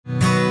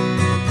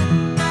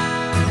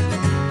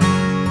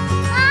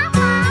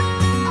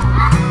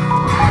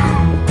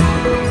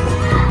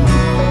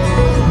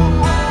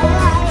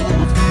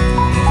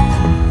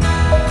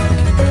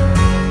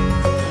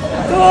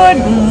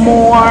Good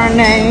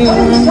morning.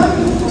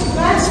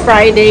 It's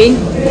Friday.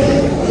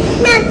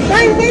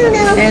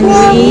 And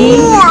we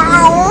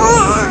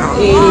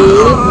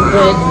ate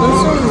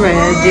breakfast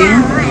already.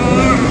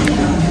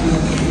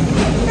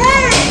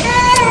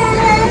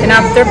 And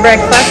after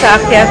breakfast,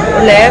 aakyat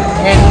ulit.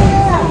 And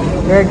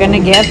we're gonna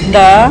get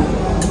the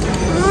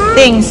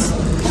things.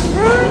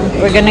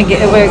 We're gonna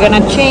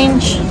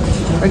change.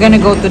 We're gonna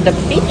go to the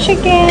beach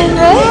again,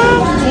 right?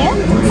 Yeah.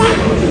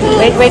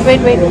 Wait.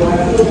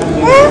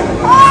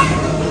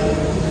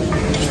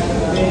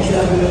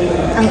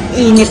 Ang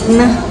init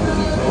na.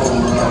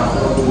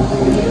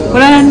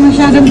 Wala na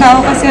masyadong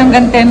tao kasi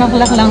hanggang 10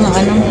 o'clock lang ng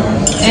ano.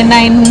 Eh,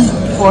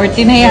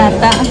 9:40 na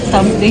yata.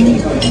 Something.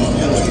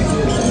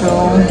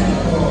 So,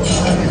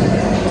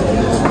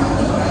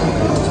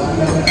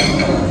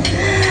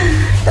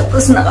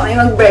 tapos na kami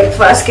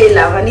mag-breakfast.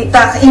 Kailangan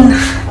itakin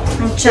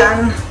ang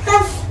tiyan.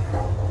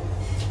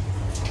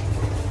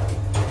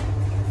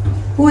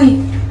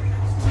 Uy!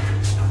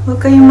 Huwag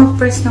kayong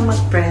mag-press na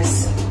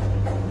mag-press.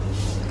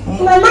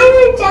 Okay. Mama,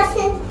 you just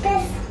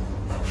press.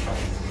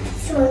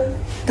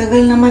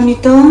 Tagal naman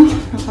ito.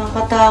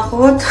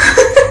 Nakakatakot.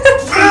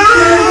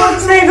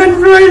 Second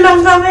floor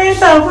lang kami.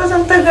 Tapos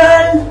ang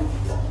tagal.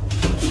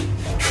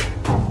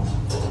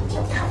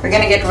 We're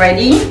gonna get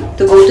ready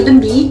to go to the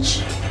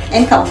beach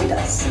and come with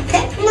us.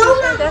 Okay? No,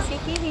 Mama.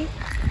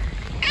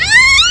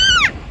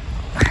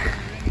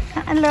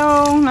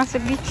 Hello. Nasa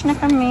beach na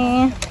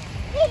kami.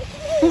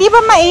 Hindi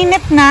ba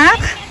mainit, nak?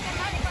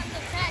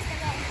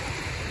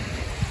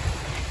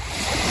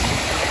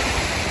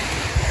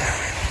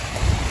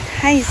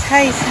 Highs.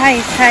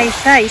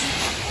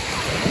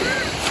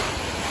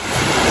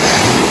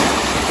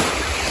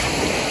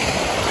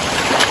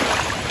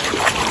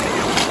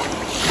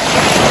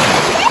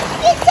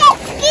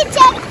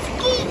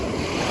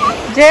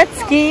 Jet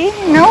ski?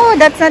 No,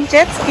 that's not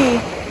jet ski.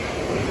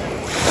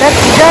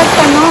 That's just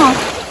ano.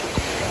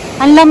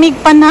 Ang lamig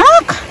pa,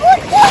 nak.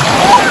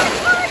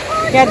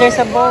 Yeah, there's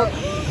a boat.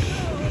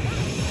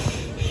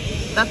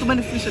 Not too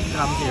many fish should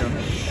come here.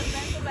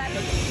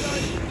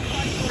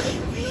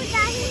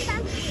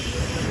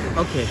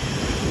 Okay.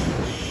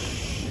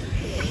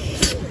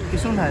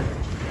 Gesundheit.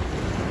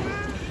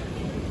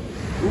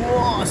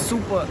 Wow,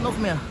 super. Noch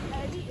mehr.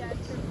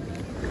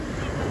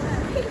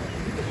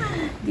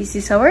 This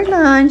is our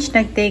lunch.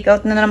 Nag-take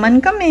out na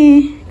naman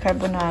kami.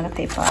 Carbonara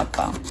kay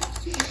Papa.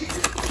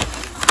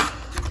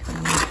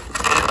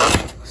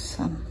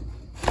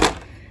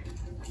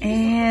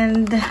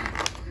 And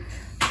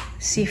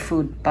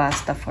seafood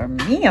pasta for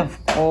me, of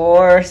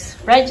course.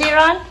 Right,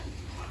 Jiron?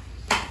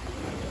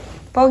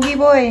 Pogi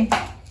boy.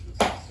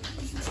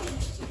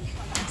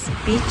 Sa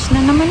beach na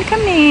naman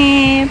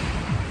kami.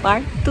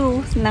 Part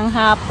 2 ng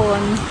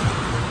hapon.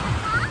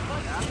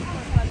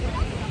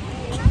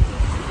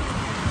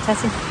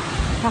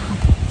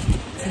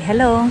 Say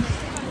hello.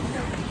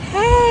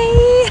 Hi!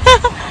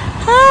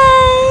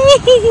 Hi!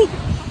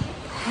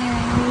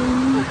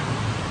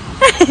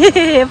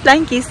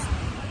 Flying kiss.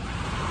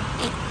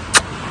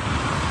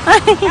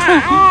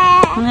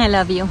 I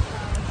love you.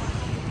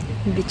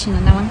 Beach na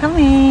naman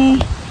kami.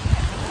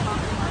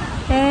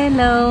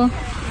 Hello.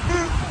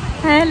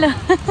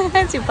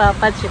 Si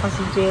Papa at si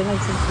Jen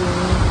nagsiswim.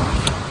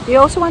 Do you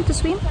also want to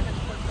swim?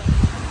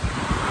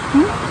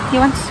 You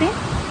want to swim?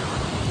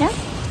 Yeah?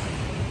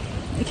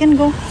 You can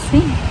go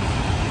swim.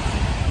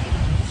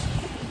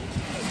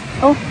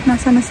 Oh,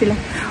 nasa na sila?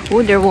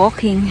 Oh, they're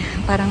walking.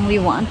 Parang we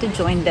want to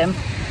join them.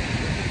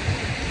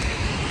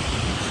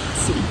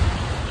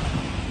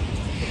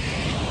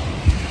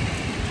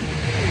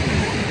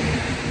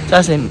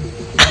 Justin.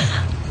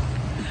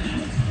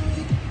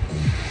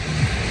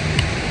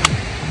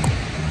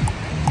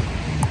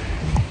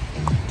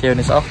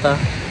 Theon is auch da.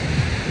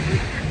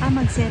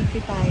 Mag-selfie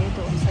tayo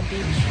doon sa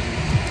beach.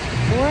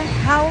 Or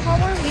how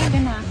are we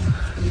gonna?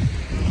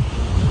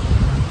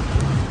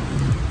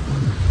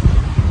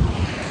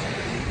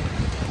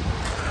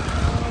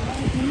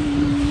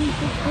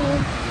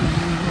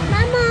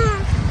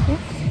 Mama, can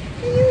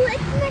you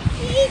like my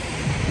feet?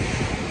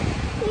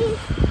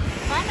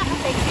 Paano ka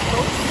take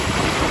ito?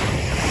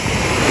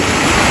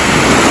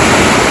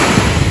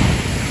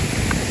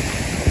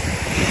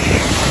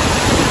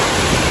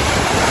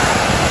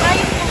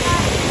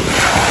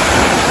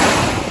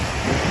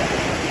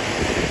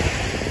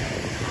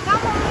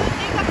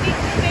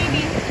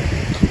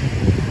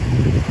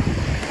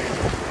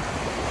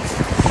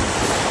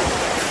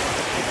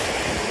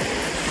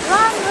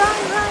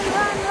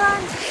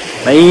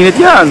 Mainit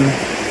yan.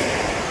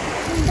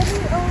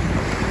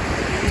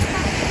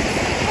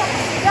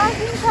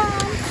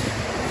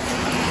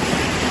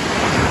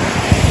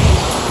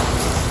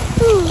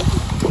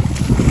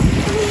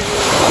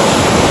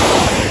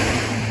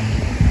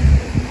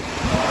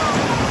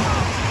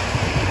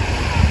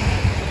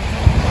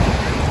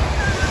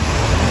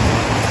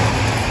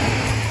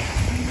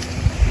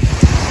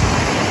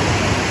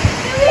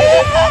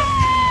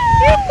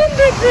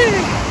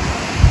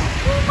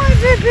 Oh my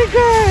baby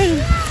girl.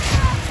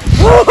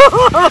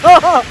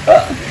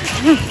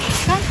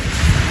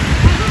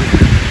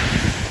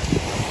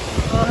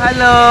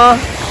 Halo.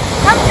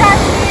 Come,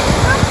 Justin.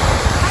 Come.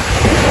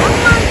 Come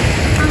on.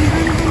 Ang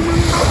ganda ng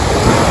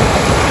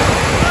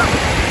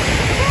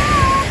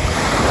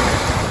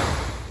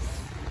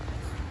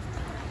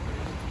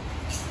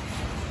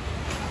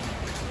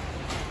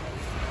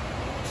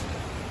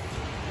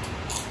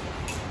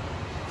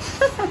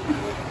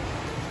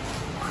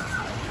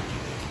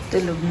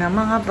Tulog na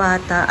mga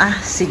bata.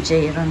 Si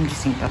Jayron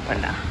gising pa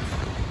pala.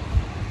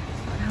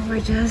 Now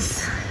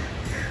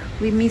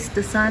we missed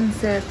the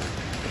sunset.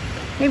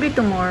 Maybe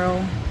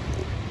tomorrow.